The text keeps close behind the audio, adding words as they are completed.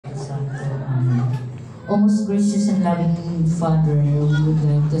O most gracious and loving Father, we would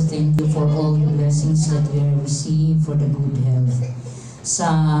like to thank you for all the blessings that we have received for the good health. Sa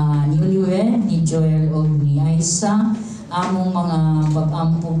newlywed ni Joel o ni Aisa, among mga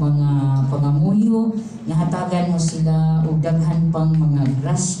pag-ampo, mga pangamuyo, nahatagan mo sila o daghan pang mga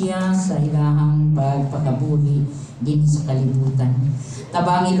grasya sa ilahang pagpakabuli din sa kalibutan.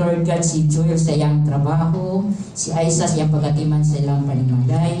 Tabangi Lord God si Joel sa iyang trabaho, si Aisa sa iyang pagatiman sa ilang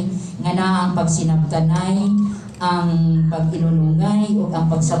panimagay, nga na ang pagsinabtanay, ang pag-inunungay o ang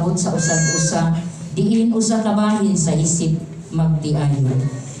pagsabot sa usag-usa, diin usa kabahin sa isip magtiayo.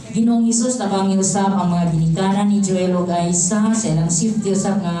 Ginoong Hesus, tabangi usab ang mga ginikanan ni Joel ug Aisa sa ilang safety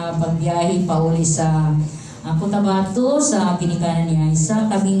usab nga pagbiyahe pauli sa Cotabato sa ginikanan ni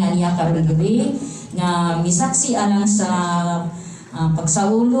Aisa. Kami nga niya karon gabi nga misaksi alang sa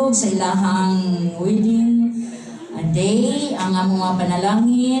pagsaulog sa ilahang wedding day, ang among mga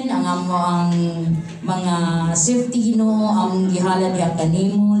panalangin, ang among mga safety Ginoo ang gihalad ya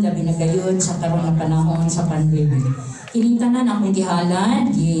kanimo labi na gayud sa karon nga panahon sa pandemic. Kining tanan akong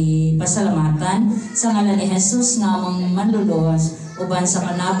gihalad, gipasalamatan sa ngalan ni Jesus nga among manluluwas uban sa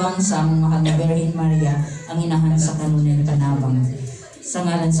kanabang sa among mahal na Birhen Maria, ang inahan sa kanunay kanabang. Sa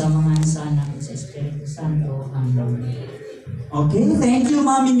ngalan sa mga sa anak sa Espiritu Santo. Amen. Okay, thank you,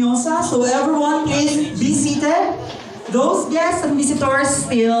 Mami Nyosa. So everyone, please be seated. Those guests and visitors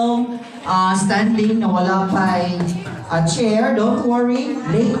still standing na wala pa a chair, don't worry.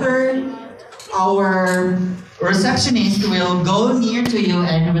 Later, our receptionist will go near to you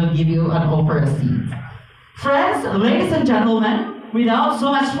and will give you an offer a seat. Friends, ladies and gentlemen, without so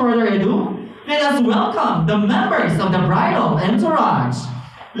much further ado, let us welcome the members of the bridal entourage.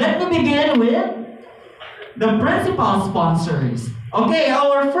 Let me begin with the principal sponsors. Okay,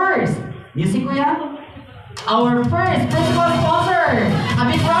 our first, music kuya? Our first principal sponsor, a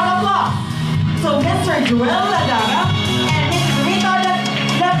big round of applause. So Mr. Joel Ladaga and Ms. Rita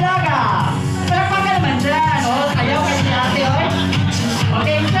Ladaga. Palakpakan naman dyan. Oh, ayaw kayo si ate, oy.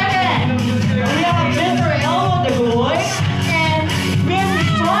 Okay, second, we have Mr. Elmo Dagoy and Ms.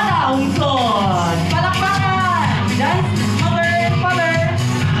 Joanna Ungson. Palakpakan. Dance, mother and father.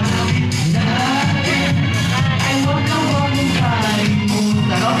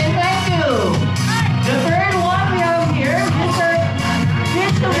 Okay, thank you. The third one we have here, Mr.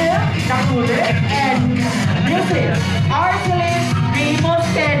 Victor Dakude and Mrs. Arceline B.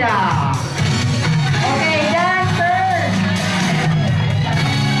 Mosqueda. Okay, dancers.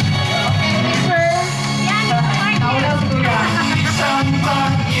 Okay, Mr. Naulas kuya.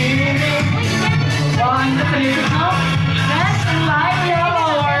 Sampan Iring. One, the Filipino. Next in line, we have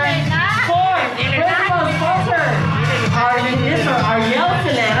our fourth principal sponsor, our Mr. Ariel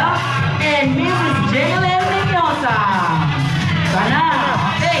Celera and Mrs. Jalen Mendoza. Sana.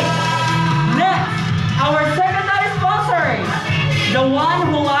 Okay. Next, our secondary sponsor, the one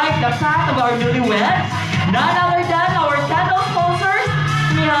who liked the fact of our newlyweds, none other than our candle sponsors.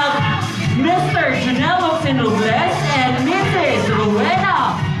 We have Mr. Junel Oxin Robles and Mrs.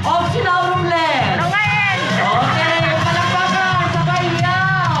 Rowena Oxin Robles. Okay, palakpakan sa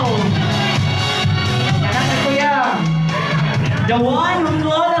kahiyaw. Yan ang kuya. The one who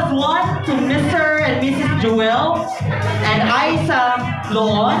clothed us one to Mr. and Mrs. Joel and Aisa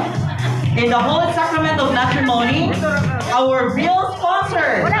Loon in the Holy Sacrament of Matrimony, our real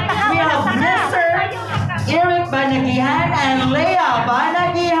sponsor. We have Mr. Eric Banagihan and Leah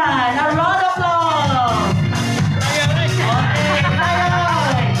Banagihan. A round of applause. Okay,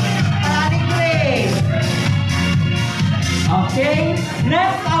 Maraming great. Okay,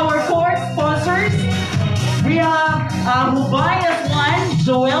 next our fourth sponsors. We have Hubayas one,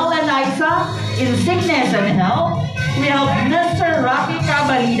 Joel and Isa in sickness and health. We have Mr. Rocky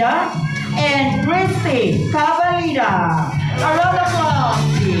Cabalida and Christy Cabalida. A round of applause,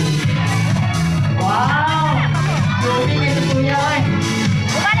 please. Wow! Moving ito kuya.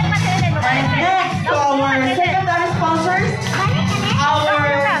 And next to our secondary sponsors, our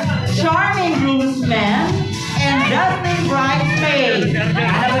charming groomsmen and dazzling bridesmaids.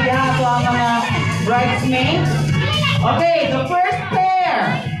 Ano ba yan po ang mga bridesmaids? Okay, the first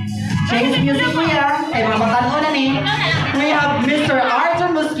pair. Change music kuya. Ay, mabatan na ni. We have Mr.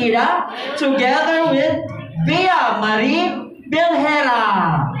 Arjun Mosqueda together with Via Marie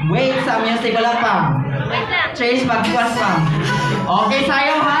Bilhera. Wait sa music, wala pa. Change magkuwas pa. Okay,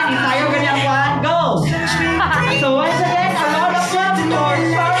 sayo ha. Isayo ganyan kuhan. Go! So once again, a round of applause for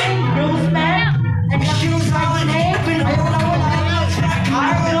starting groomsmen and the groomsmen's name. Ayaw na wala.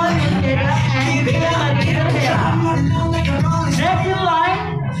 Arjun Mosqueda and Via Marie Bilhera. Next in line,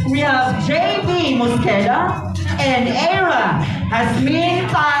 we have J.B. Mosqueda and Era Hasmin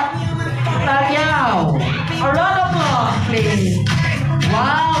Talyao.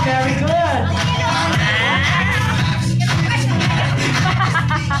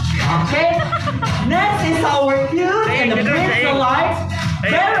 is our cute and the Prince Life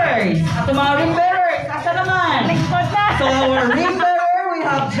bearers. At the mga ring bearers, asa naman? So our ring bearer, we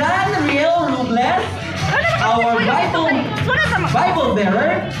have John Real Rubles. Our Bible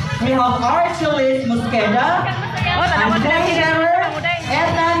bearer, we have Archelis Mosqueda. And coin bearer,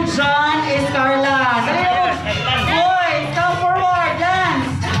 Ethan John Escarla. Dali na mo. Boys, come forward, dance.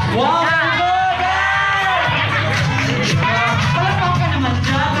 Wow, very good, dance. Palapang ka naman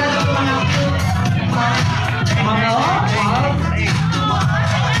dyan.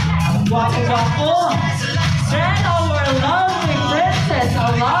 Guwapo-guwapo. Then our lovely princess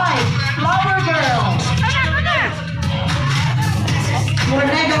alive, Flower Girl. Mura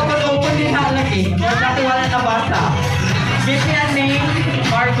na ikaw pag-open din halagi. Mura natin wala na basa. Busy ang name,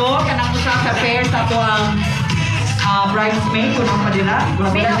 Margo. Kanang usa sa pair sa ito ang bridesmaid. Kunang padila.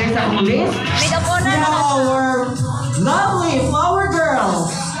 Gula din sa ulis. We have our lovely Flower Girl.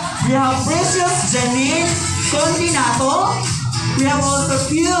 We have Precious Janine Condinato. We have also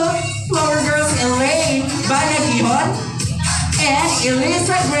cute Flower Girls Elaine Banagihon and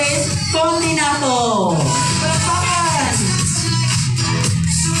Elisa Grace Condinato. Welcome!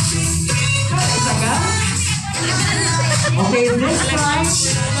 Okay, this time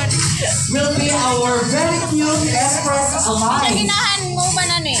will be our very cute Express Alive. Ginahan mo ba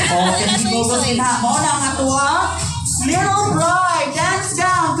na ni? Okay, mo na ang atua. Little Bride, dance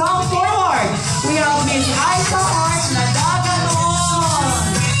down, come forward. We have Miss Aisa Hart na daga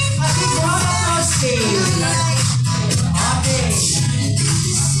noon. Happy round of applause, please.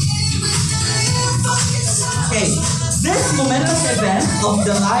 Okay, this momentous event of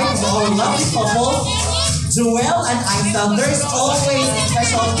the life of our lovely couple, Joel and Aisa, there's always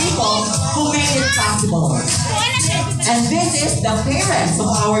special people who made it possible. And this is the parents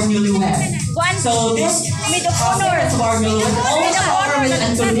of our newlywed. So this parents of our newlywed always offer with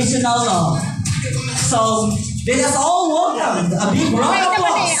unconditional love. So let us all welcome a big round of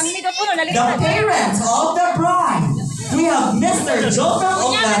applause. The parents of the bride. We have Mr. Joel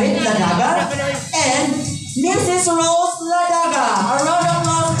Ogarit Ladaga and Mrs. Rose Ladaga. A round of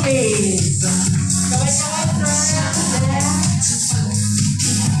applause, please.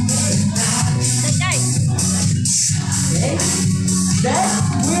 Okay. Then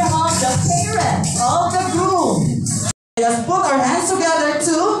we have the parents of the groom. Let us put our hands together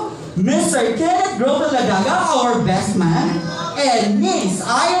to Mr. Kenneth Grover Ladaga, our best man, and Miss